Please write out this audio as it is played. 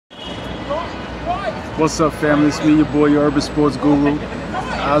What's up, family? It's me, your boy, your urban sports guru.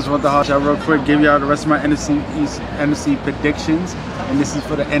 I just want to holler out real quick, give y'all the rest of my NFC East, NFC predictions, and this is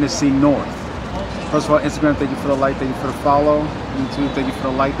for the NFC North. First of all, Instagram, thank you for the like, thank you for the follow. YouTube, thank you for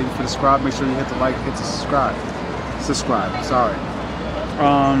the like, thank you for the subscribe. Make sure you hit the like, hit the subscribe. Sorry.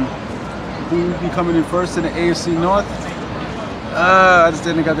 Who will be coming in first in the AFC North? I just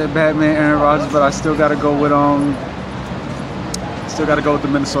didn't got that bad man Aaron Rodgers, but I still gotta go with the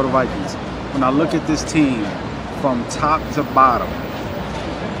Minnesota Vikings. When I look at this team from top to bottom,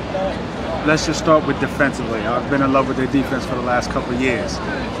 let's just start with defensively. I've been in love with their defense for the last couple of years.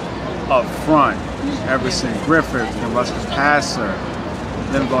 Up front, Everson Griffith, the rushing passer,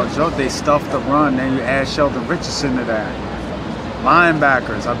 Linval Joe, they stuffed the run. Then you add Sheldon Richardson to that.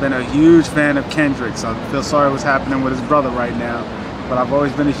 Linebackers, I've been a huge fan of Kendricks. I feel sorry what's happening with his brother right now, but I've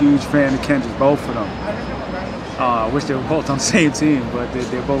always been a huge fan of Kendricks, both of them. I wish they were both on the same team, but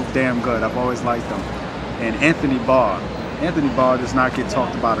they're both damn good. I've always liked them. And Anthony Barr. Anthony Barr does not get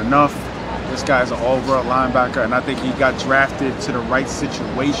talked about enough. This guy's an all-world linebacker, and I think he got drafted to the right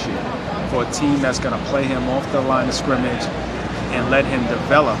situation for a team that's going to play him off the line of scrimmage and let him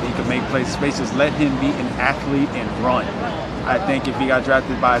develop. He can make plays, spaces, let him be an athlete and run. I think if he got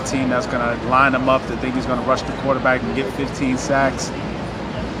drafted by a team that's going to line him up to think he's going to rush the quarterback and get 15 sacks,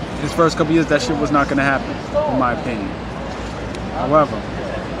 his first couple years, that shit was not going to happen, in my opinion. However,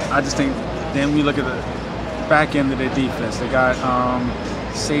 I just think then we look at the back end of their defense. They got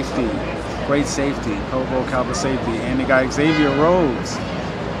safety, great safety, Pro Bowl caliber safety, and they got Xavier Rhodes,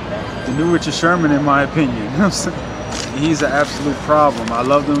 the new Richard Sherman, in my opinion. He's an absolute problem. I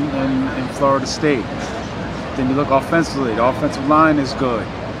love them in Florida State. Then you look offensively, the offensive line is good,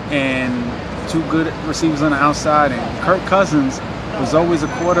 and two good receivers on the outside, and Kirk Cousins was always a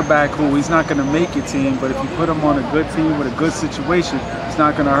quarterback who he's not going to make your team, but if you put him on a good team with a good situation, it's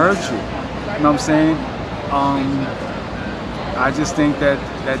not going to hurt you. You know what I'm saying? I just think that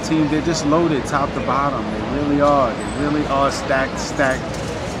team, they're just loaded top to bottom. They really are. They really are stacked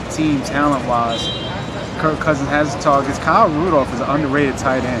team talent-wise. Kirk Cousins has the targets. Kyle Rudolph is an underrated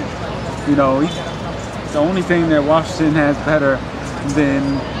tight end. You know, the only thing that Washington has better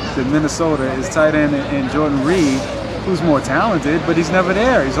than Minnesota is tight end and Jordan Reed, who's more talented, but he's never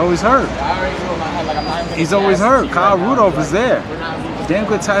there. He's always hurt. He's always hurt. Kyle Rudolph is there. Damn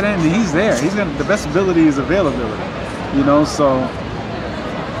good tight end, and he's there. The best ability is availability. You know, so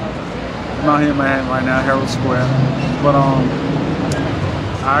I'm out here in Manhattan right now, Herald Square. But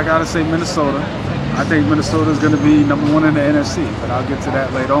I gotta say Minnesota. I think Minnesota is gonna be #1 in the NFC, but I'll get to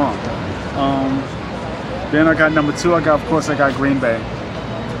that later on. Then I got number 2. Of course, I got Green Bay.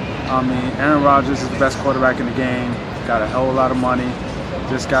 I mean, Aaron Rodgers is the best quarterback in the game. Got a hell of a lot of money.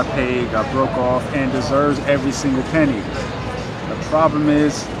 Just got paid, got broke off, and deserves every single penny. The problem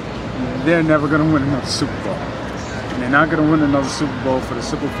is, they're never going to win another Super Bowl. And they're not going to win another Super Bowl for the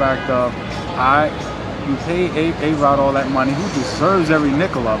simple fact of, you pay A-Rod all that money, who deserves every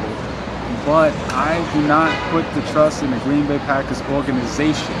nickel of it. But I do not put the trust in the Green Bay Packers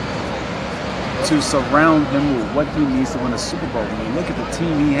organization to surround him with what he needs to win a Super Bowl. I mean, look at the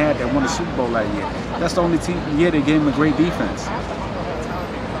team he had that won the Super Bowl that year. That's the only year they gave him a great defense.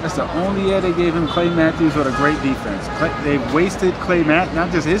 That's the only year they gave him Clay Matthews with a great defense. They've wasted Clay Matthews,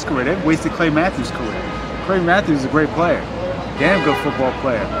 not just his career, they've wasted Clay Matthews' career. Clay Matthews is a great player, damn good football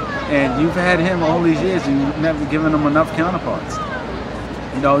player. And you've had him all these years and you've never given him enough counterparts.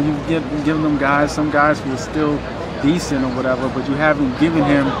 You know, you've given them guys, some guys who are still decent or whatever, but you haven't given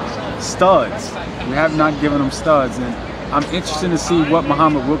him studs. You have not given him studs, and I'm interested to see what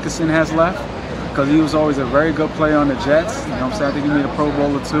Muhammad Wilkerson has left, because he was always a very good player on the Jets. You know what I'm saying? I think he made a Pro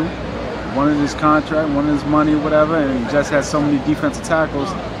Bowl or 2. Wanted his contract, wanted his money or whatever, and Jets had so many defensive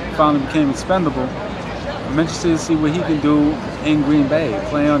tackles, finally became expendable. I'm interested to see what he can do in Green Bay,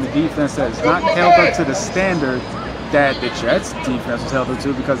 playing on the defense that is not held up to the standard that the Jets defense was held up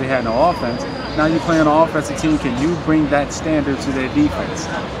to because they had no offense. Now you're playing an offensive team. Can you bring that standard to their defense?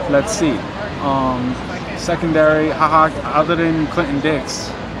 Let's see. Secondary, other than Clinton Dix,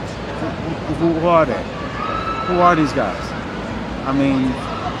 who are they? Who are these guys? I mean,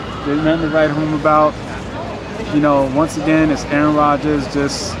 there's nothing to write home about. You know, once again, it's Aaron Rodgers.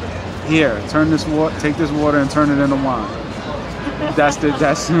 Just here, take this water and turn it into wine. That's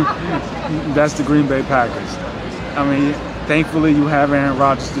the Green Bay Packers. I mean, thankfully you have Aaron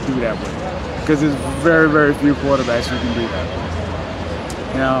Rodgers to do that with, because there's very, very few quarterbacks who can do that.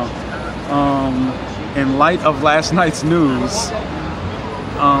 Now, in light of last night's news,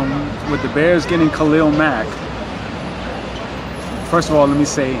 with the Bears getting Khalil Mack, first of all, let me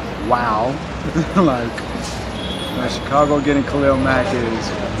say, wow. Like, Chicago getting Khalil Mack is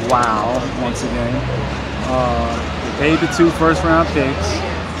wow, once again. They paid the 2 first-round picks,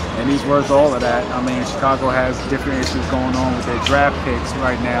 and he's worth all of that. I mean, Chicago has different issues going on with their draft picks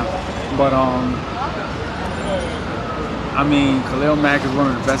right now. But, I mean, Khalil Mack is one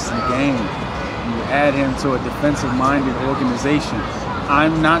of the best in the game. You add him to a defensive-minded organization.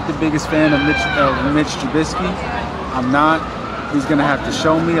 I'm not the biggest fan of Mitch Trubisky. I'm not. He's going to have to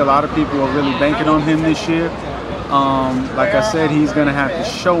show me. A lot of people are really banking on him this year. Like I said, he's going to have to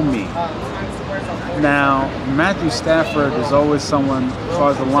show me. Now, Matthew Stafford is always someone, as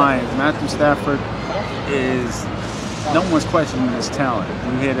far as the Lions, Matthew Stafford is, no one's questioning his talent.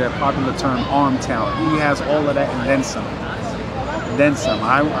 We hear the popular term arm talent. He has all of that and then some. Then some.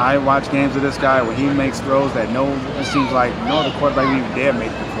 I watch games of this guy where he makes throws that it seems like no other quarterback even dare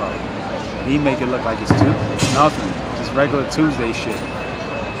make the throw. He make it look like it's nothing. Just regular Tuesday shit.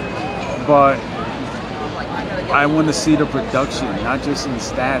 But I want to see the production, not just in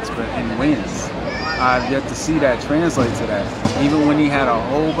stats, but in wins. I've yet to see that translate to that. Even when he had a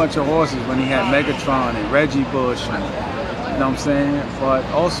whole bunch of horses, when he had Megatron and Reggie Bush, and, you know what I'm saying? But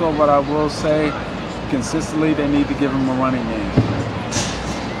also what I will say, consistently, they need to give him a running game.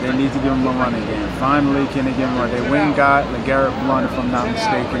 They need to give him a running game. Finally, can they give him a running game? They went and got LeGarrette Blount, if I'm not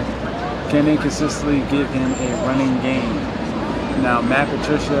mistaken. Can they consistently give him a running game? Now, Matt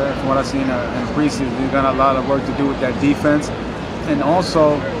Patricia, from what I've seen in preseason, he's got a lot of work to do with that defense. And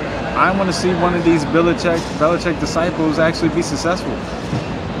also, I want to see one of these Belichick disciples actually be successful.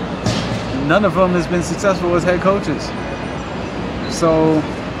 None of them has been successful as head coaches. So,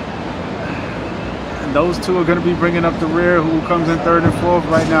 those two are going to be bringing up the rear. Who comes in 3rd and 4th?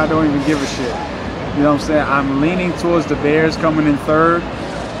 Right now, I don't even give a shit. You know what I'm saying? I'm leaning towards the Bears coming in 3rd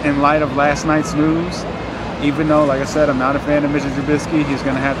in light of last night's news. Even though, like I said, I'm not a fan of Mitch Trubisky, he's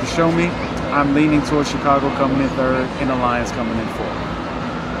going to have to show me. I'm leaning towards Chicago coming in 3rd and the Lions coming in 4th.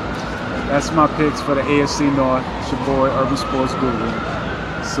 That's my picks for the AFC North. It's your boy, Urban Sports Guru.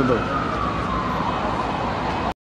 Salute.